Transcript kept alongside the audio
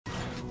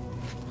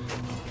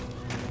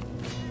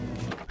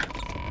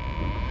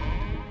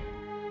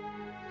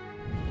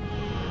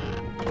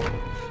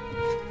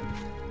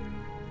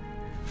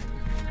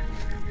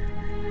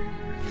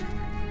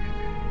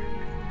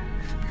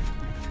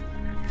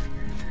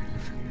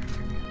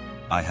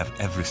I have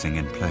everything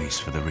in place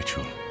for the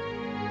ritual.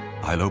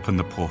 I'll open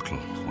the portal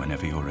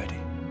whenever you're ready.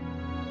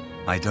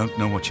 I don't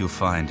know what you'll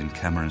find in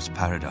Cameron's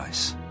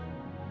paradise.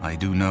 I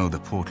do know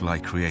the portal I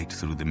create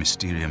through the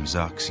Mysterium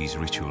Xerxes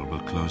ritual will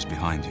close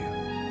behind you.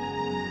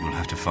 You'll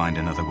have to find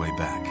another way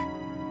back.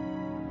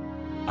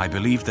 I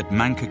believe that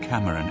Manca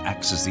Cameron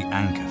acts as the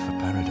anchor for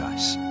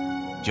paradise,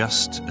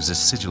 just as a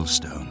sigil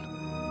stone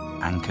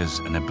anchors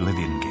an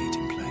Oblivion gate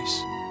in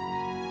place.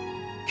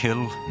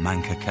 Kill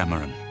Manca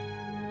Cameron,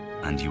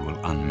 and you will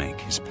unmake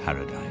his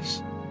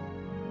paradise.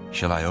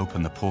 Shall I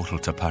open the portal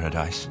to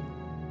paradise?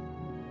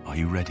 Are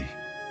you ready?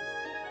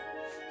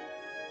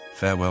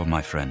 Farewell,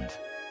 my friend.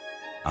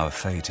 Our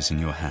fate is in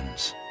your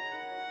hands.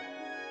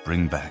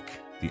 Bring back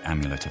the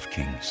Amulet of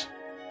Kings.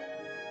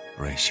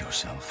 Brace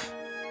yourself.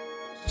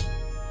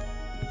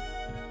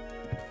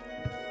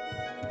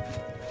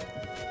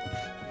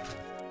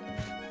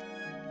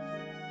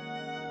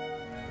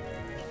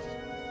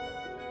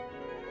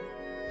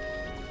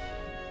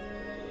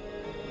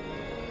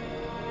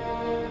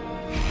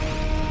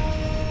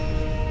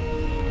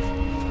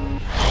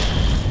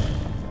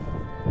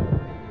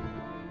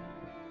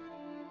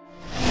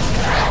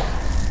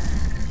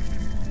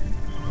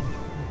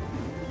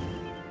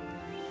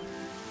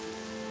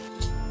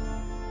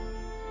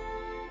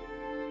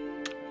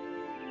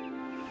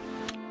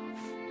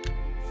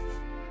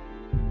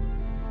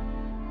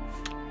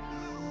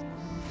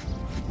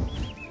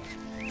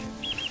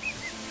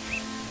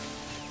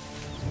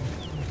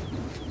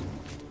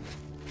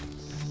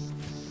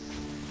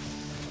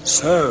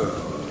 So,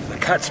 the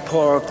cat's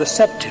paw of the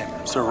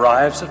Septims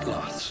arrives at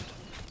last.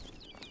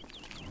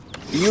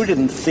 You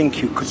didn't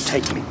think you could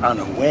take me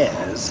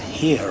unawares,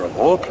 here of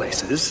all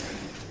places,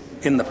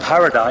 in the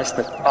paradise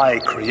that I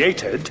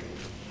created.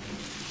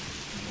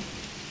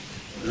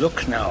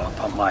 Look now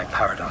upon my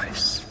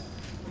paradise.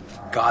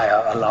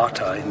 Gaia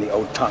Alata in the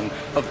old tongue,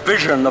 a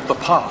vision of the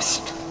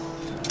past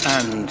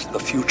and the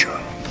future.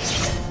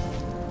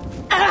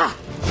 Ah!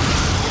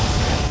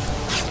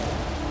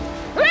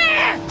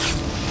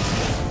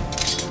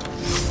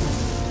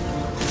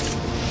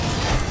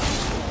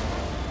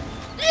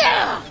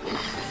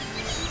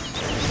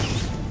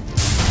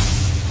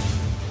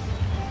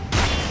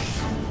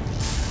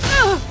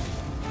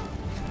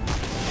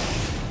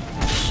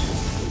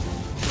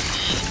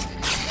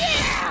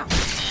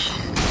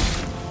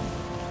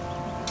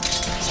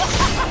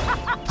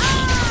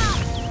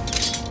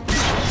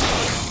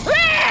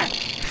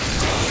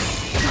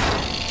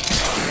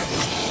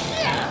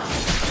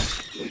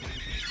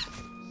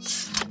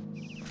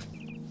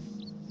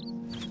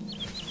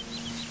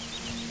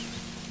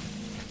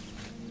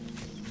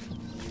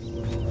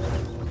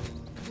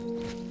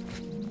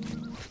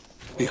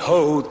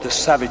 Behold the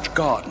savage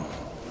garden,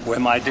 where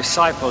my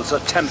disciples are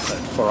tempered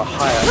for a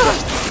higher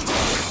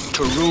destiny,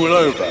 to rule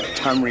over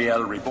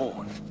Tamriel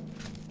Reborn.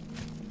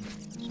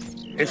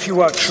 If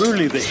you are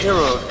truly the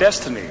hero of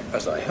destiny,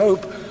 as I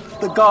hope,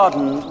 the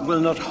garden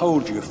will not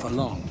hold you for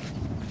long.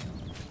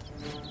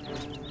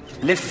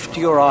 Lift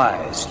your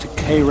eyes to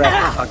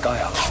Kairek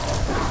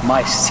Agayal,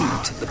 my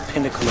seat at the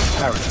pinnacle of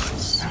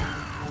paradise.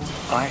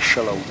 I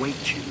shall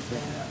await you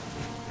there.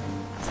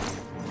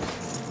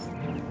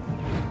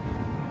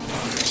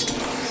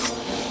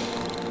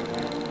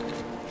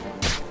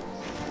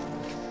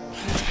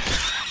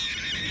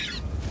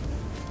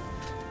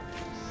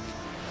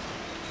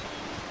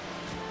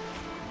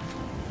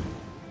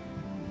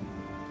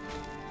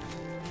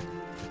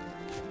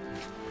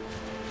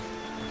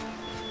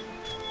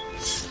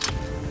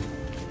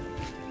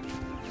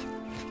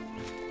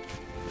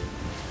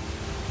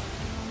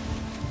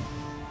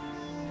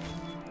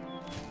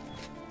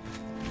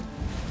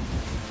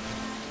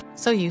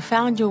 So you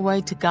found your way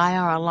to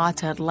Gaia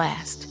Alata at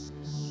last.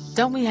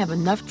 Don't we have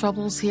enough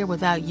troubles here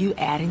without you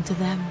adding to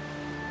them?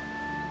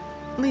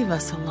 Leave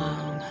us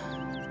alone.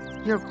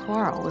 Your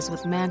quarrel is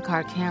with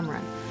Mancar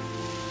Cameron,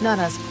 not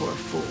us poor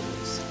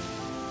fools.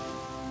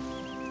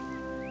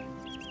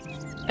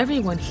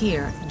 Everyone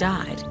here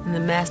died in the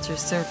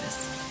Master's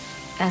service.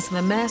 As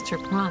the Master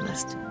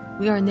promised,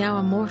 we are now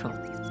immortal,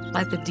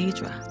 like the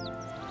Daedra.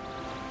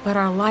 But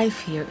our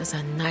life here is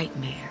a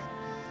nightmare.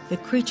 The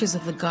creatures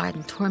of the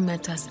garden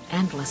torment us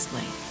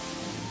endlessly.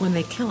 When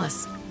they kill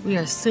us, we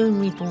are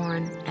soon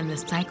reborn and the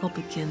cycle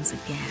begins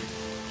again.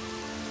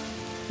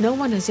 No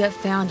one has yet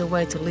found a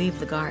way to leave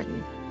the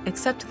garden,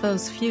 except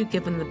those few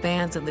given the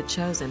bands of the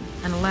Chosen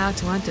and allowed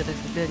to enter the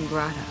Forbidden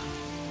Grotto.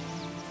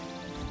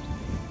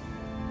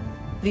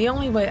 The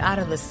only way out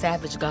of the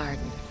savage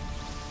garden.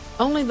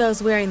 Only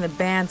those wearing the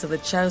bands of the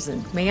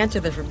Chosen may enter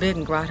the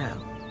Forbidden Grotto,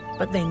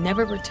 but they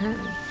never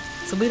return,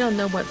 so we don't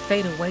know what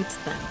fate awaits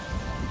them.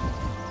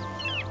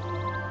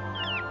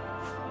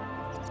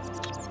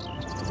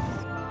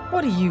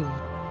 What are you?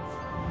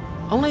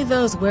 Only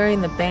those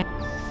wearing the band.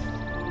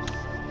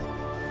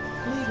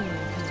 Leave me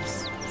in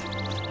peace.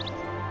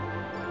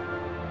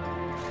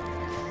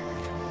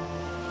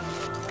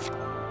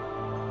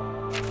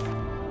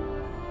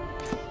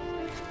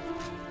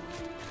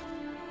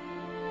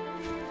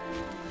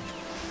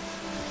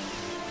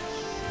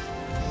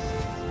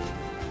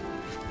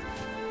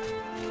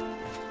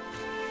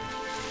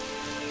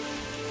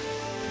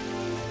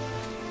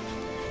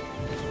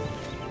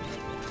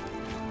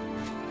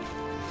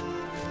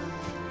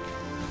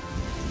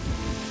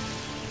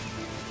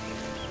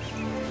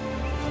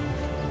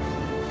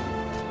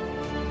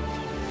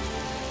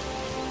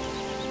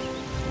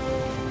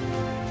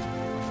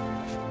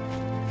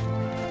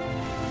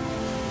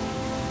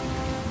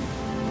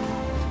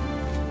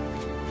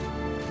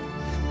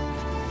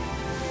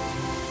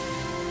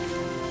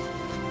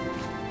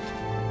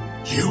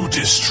 You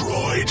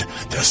destroyed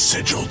the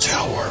Sigil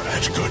Tower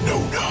at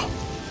Gonona.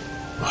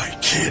 My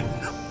kin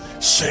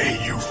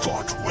say you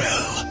fought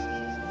well.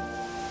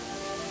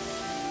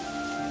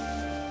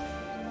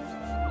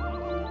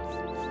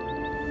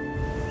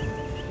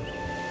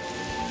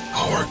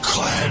 Our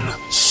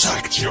clan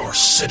sacked your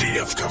city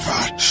of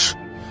Kavach,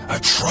 a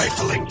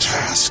trifling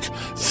task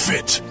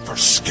fit for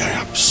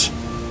scamps.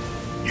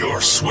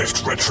 Your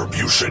swift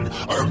retribution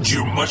earned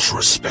you much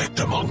respect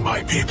among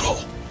my people.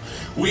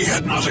 We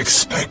had not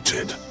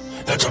expected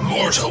that a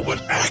mortal would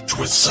act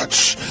with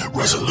such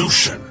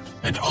resolution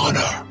and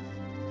honor.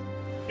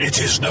 It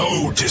is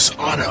no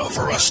dishonor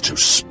for us to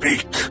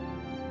speak.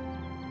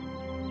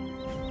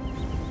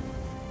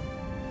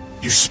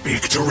 You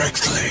speak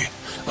directly,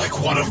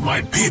 like one of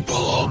my people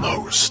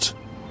almost.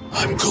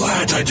 I'm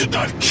glad I did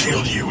not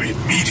kill you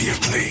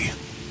immediately.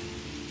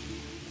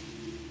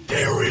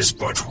 There is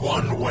but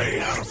one way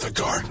out of the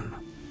garden.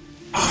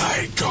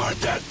 I guard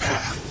that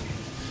path.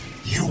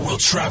 You will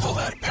travel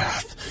that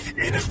path,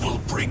 and it will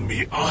bring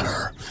me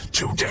honor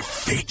to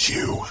defeat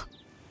you.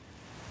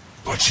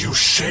 But you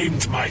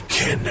shamed my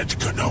kin at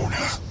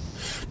Gonona.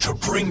 To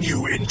bring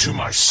you into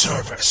my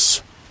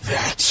service,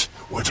 that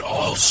would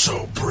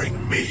also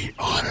bring me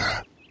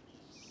honor.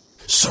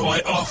 So I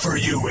offer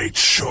you a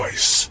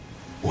choice.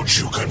 Would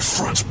you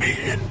confront me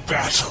in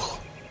battle,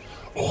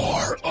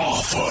 or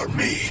offer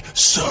me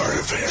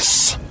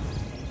service?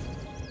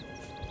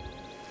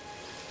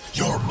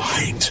 Your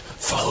mind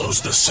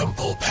follows the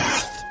simple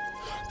path,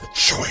 the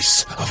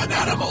choice of an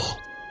animal.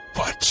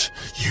 But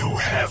you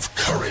have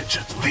courage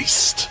at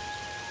least.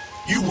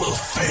 You will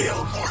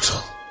fail,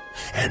 mortal.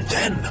 And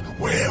then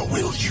where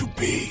will you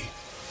be?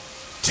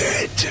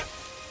 Dead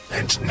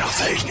and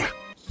nothing.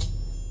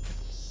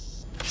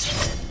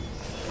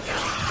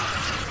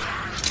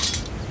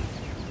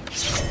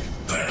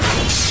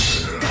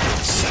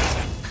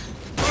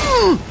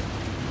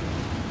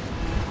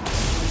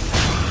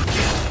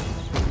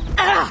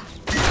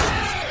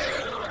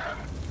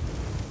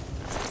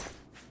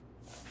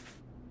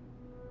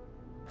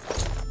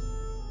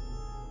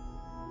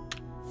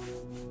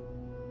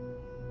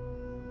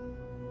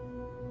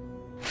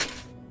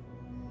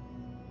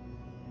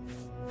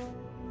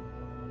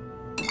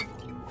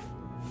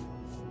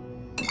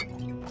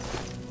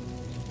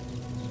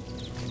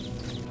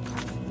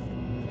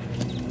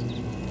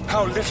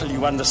 How little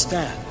you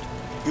understand.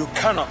 You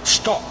cannot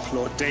stop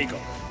Lord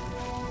Dagon.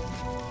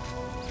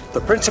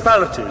 The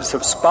principalities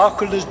have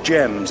sparkled as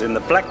gems in the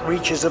black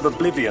reaches of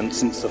Oblivion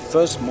since the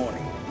first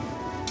morning.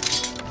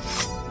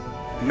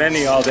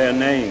 Many are their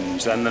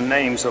names and the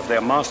names of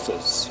their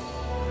masters.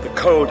 The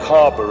cold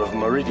harbor of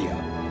Meridia,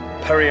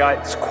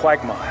 Periite's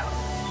quagmire,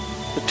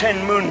 the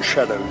 10 moon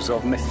shadows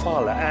of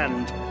Mephala,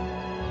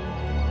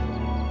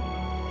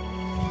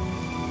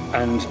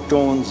 and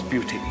Dawn's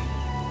beauty,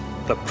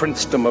 the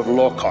princedom of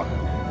Lorkon,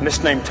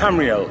 misnamed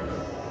Tamriel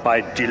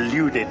by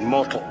deluded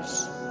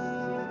mortals.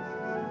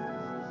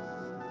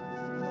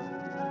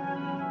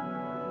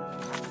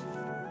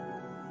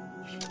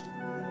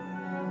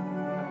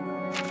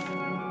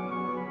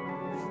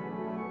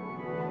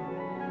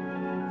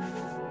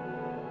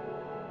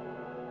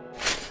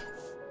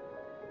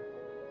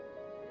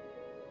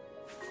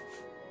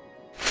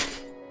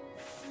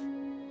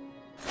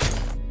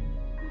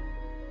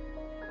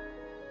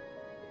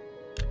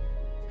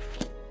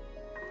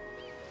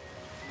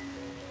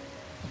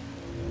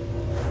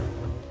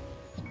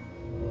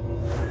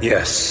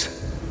 Yes,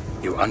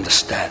 you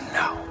understand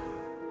now.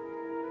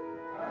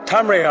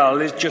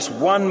 Tamriel is just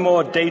one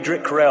more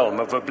Daedric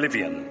realm of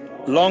Oblivion,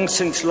 long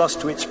since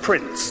lost to its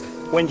prince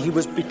when he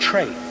was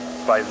betrayed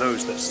by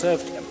those that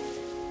served him.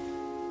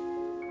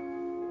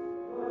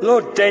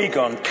 Lord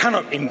Dagon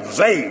cannot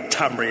invade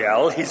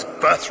Tamriel, his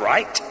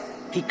birthright.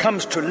 He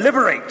comes to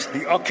liberate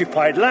the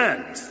occupied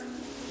lands.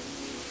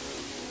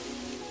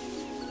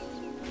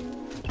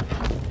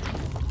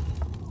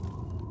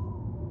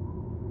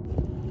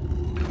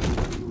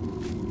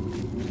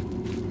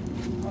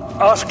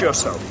 Ask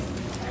yourself,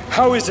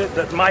 how is it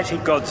that mighty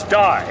gods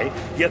die,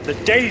 yet the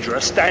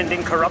Daedra stand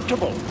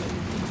incorruptible?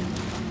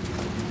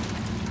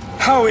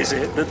 How is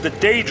it that the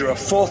Daedra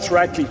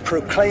forthrightly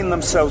proclaim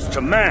themselves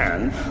to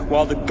man,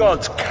 while the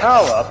gods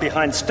cower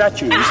behind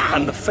statues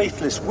and the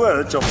faithless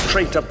words of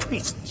traitor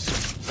priests?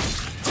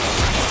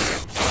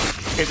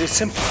 It is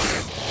simple.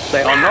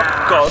 They are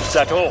not gods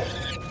at all.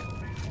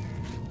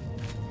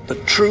 The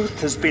truth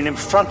has been in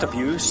front of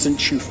you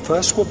since you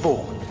first were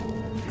born.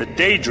 The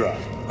Daedra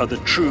are the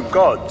true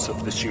gods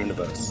of this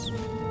universe.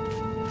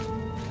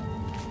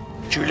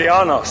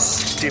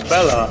 Julianos,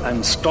 Dibella,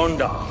 and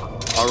Stondar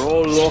are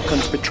all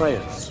Lorcan's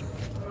betrayers,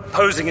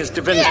 posing as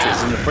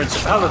divinities in the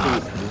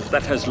principality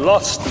that has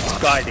lost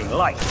its guiding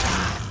light.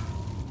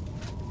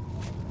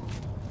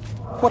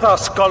 What are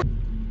scholars?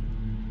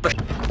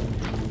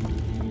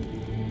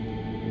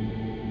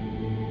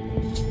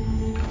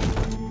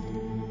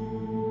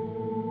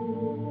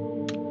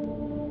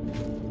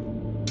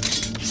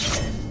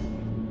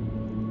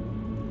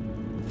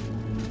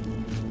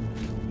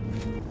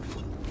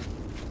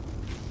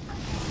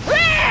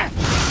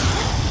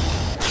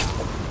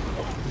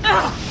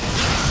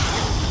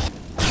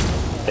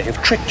 They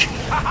have tricked you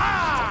for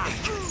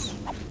ages.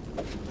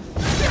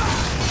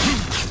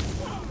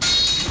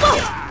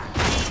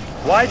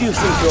 Why do you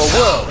think your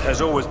world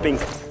has always been...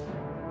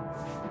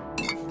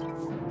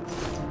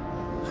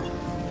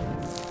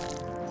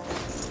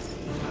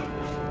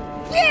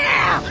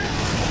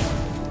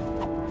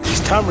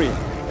 Is Tamriel,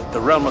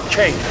 the realm of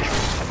change,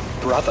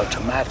 brother to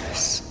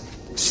madness,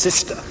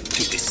 sister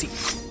to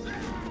deceit?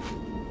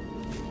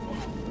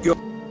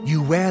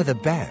 You wear the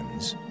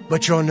bands,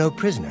 but you're no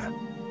prisoner.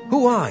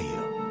 Who are you?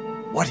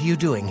 What are you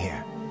doing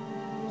here?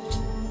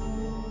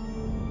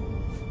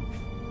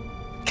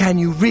 Can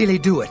you really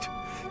do it?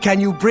 Can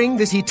you bring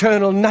this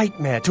eternal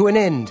nightmare to an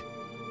end?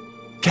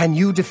 Can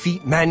you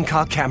defeat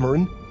Mankar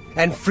Cameron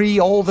and free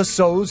all the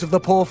souls of the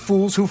poor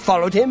fools who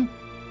followed him?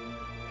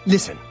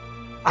 Listen,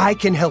 I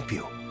can help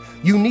you.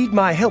 You need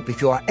my help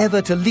if you are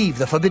ever to leave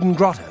the Forbidden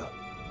Grotto.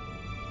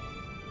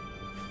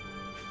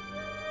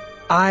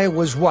 I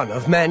was one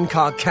of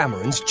Mankar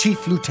Cameron's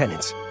chief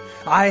lieutenants.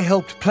 I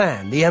helped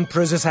plan the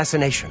Emperor's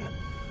assassination.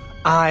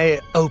 I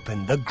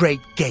opened the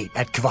Great Gate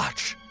at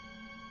Kvatch.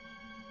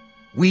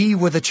 We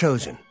were the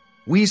chosen.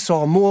 We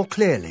saw more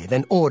clearly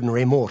than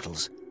ordinary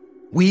mortals.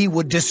 We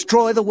would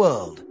destroy the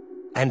world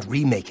and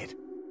remake it.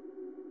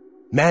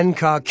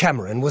 Mankar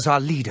Cameron was our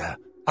leader,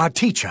 our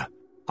teacher,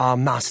 our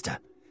master.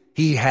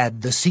 He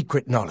had the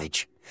secret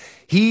knowledge.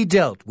 He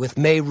dealt with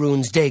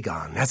Mehrunes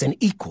Dagon as an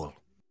equal.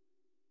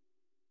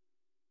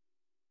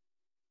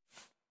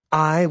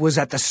 I was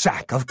at the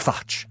sack of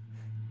Kvatch.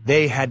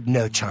 They had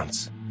no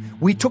chance.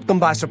 We took them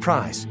by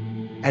surprise,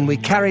 and we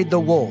carried the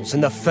walls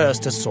in the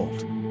first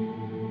assault.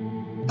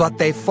 But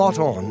they fought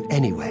on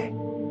anyway,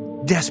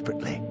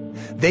 desperately.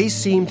 They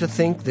seemed to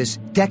think this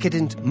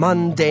decadent,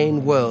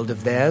 mundane world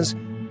of theirs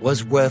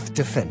was worth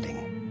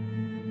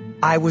defending.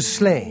 I was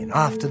slain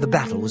after the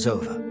battle was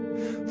over.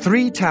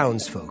 3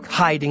 townsfolk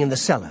hiding in the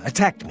cellar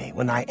attacked me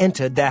when I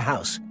entered their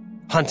house,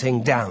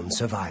 hunting down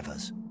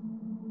survivors.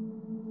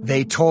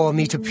 They tore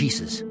me to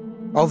pieces,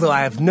 although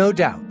I have no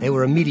doubt they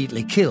were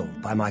immediately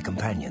killed by my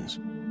companions.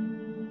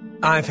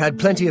 I've had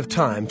plenty of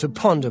time to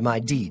ponder my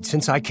deeds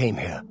since I came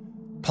here.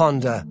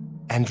 Ponder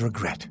and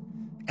regret.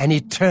 An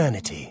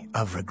eternity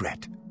of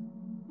regret.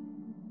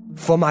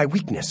 For my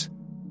weakness,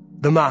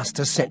 the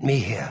Master sent me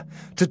here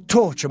to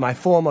torture my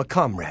former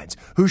comrades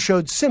who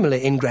showed similar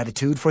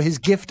ingratitude for his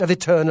gift of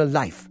eternal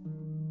life.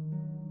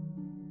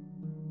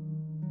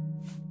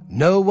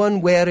 No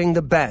one wearing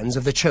the bands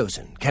of the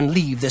Chosen can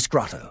leave this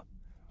grotto.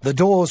 The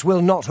doors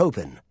will not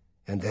open,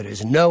 and there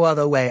is no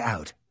other way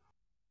out.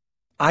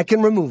 I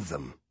can remove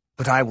them,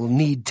 but I will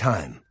need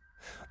time.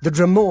 The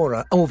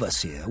Dremora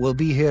Overseer will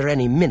be here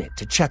any minute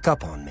to check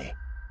up on me.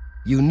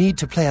 You need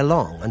to play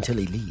along until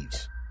he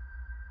leaves.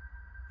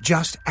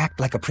 Just act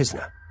like a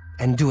prisoner,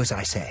 and do as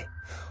I say.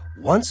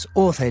 Once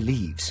Orthe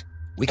leaves,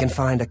 we can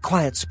find a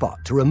quiet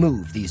spot to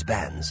remove these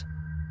bands.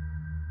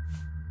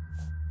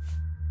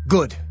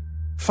 Good.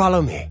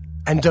 Follow me,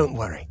 and don't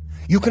worry.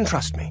 You can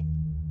trust me.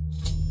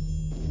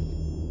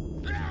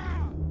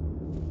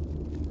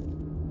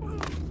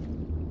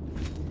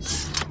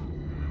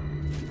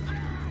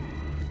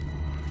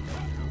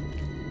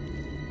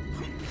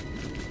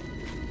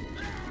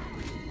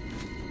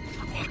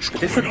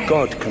 But if a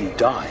god can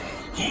die,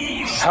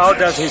 how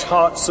does his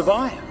heart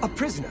survive? A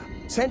prisoner,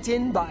 sent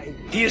in by...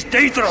 He is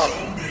Daedral!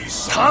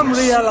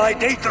 Tamriel I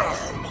Daedral!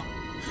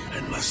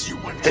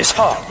 This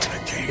heart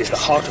is the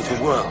heart of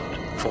the world.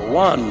 For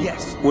one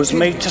was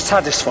made to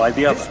satisfy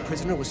the other. This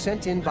prisoner was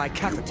sent in by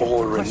Cavity.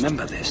 All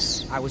remember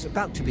this. I was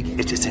about to begin.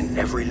 It is in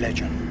every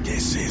legend.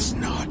 This is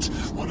not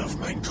one of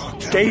Mankar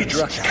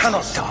Daedra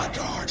cannot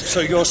die,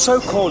 so your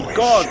so-called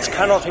gods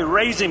cannot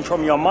erase him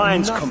from your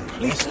minds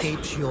completely.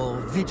 Escaped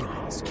your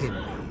vigilance,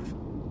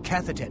 Kinreeve.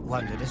 Cathatet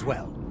wondered as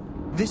well.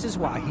 This is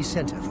why he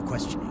sent her for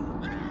questioning.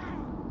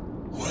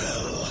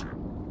 Well,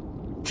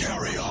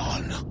 carry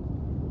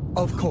on.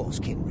 Of course,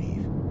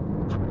 Kinreeve.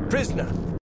 Prisoner,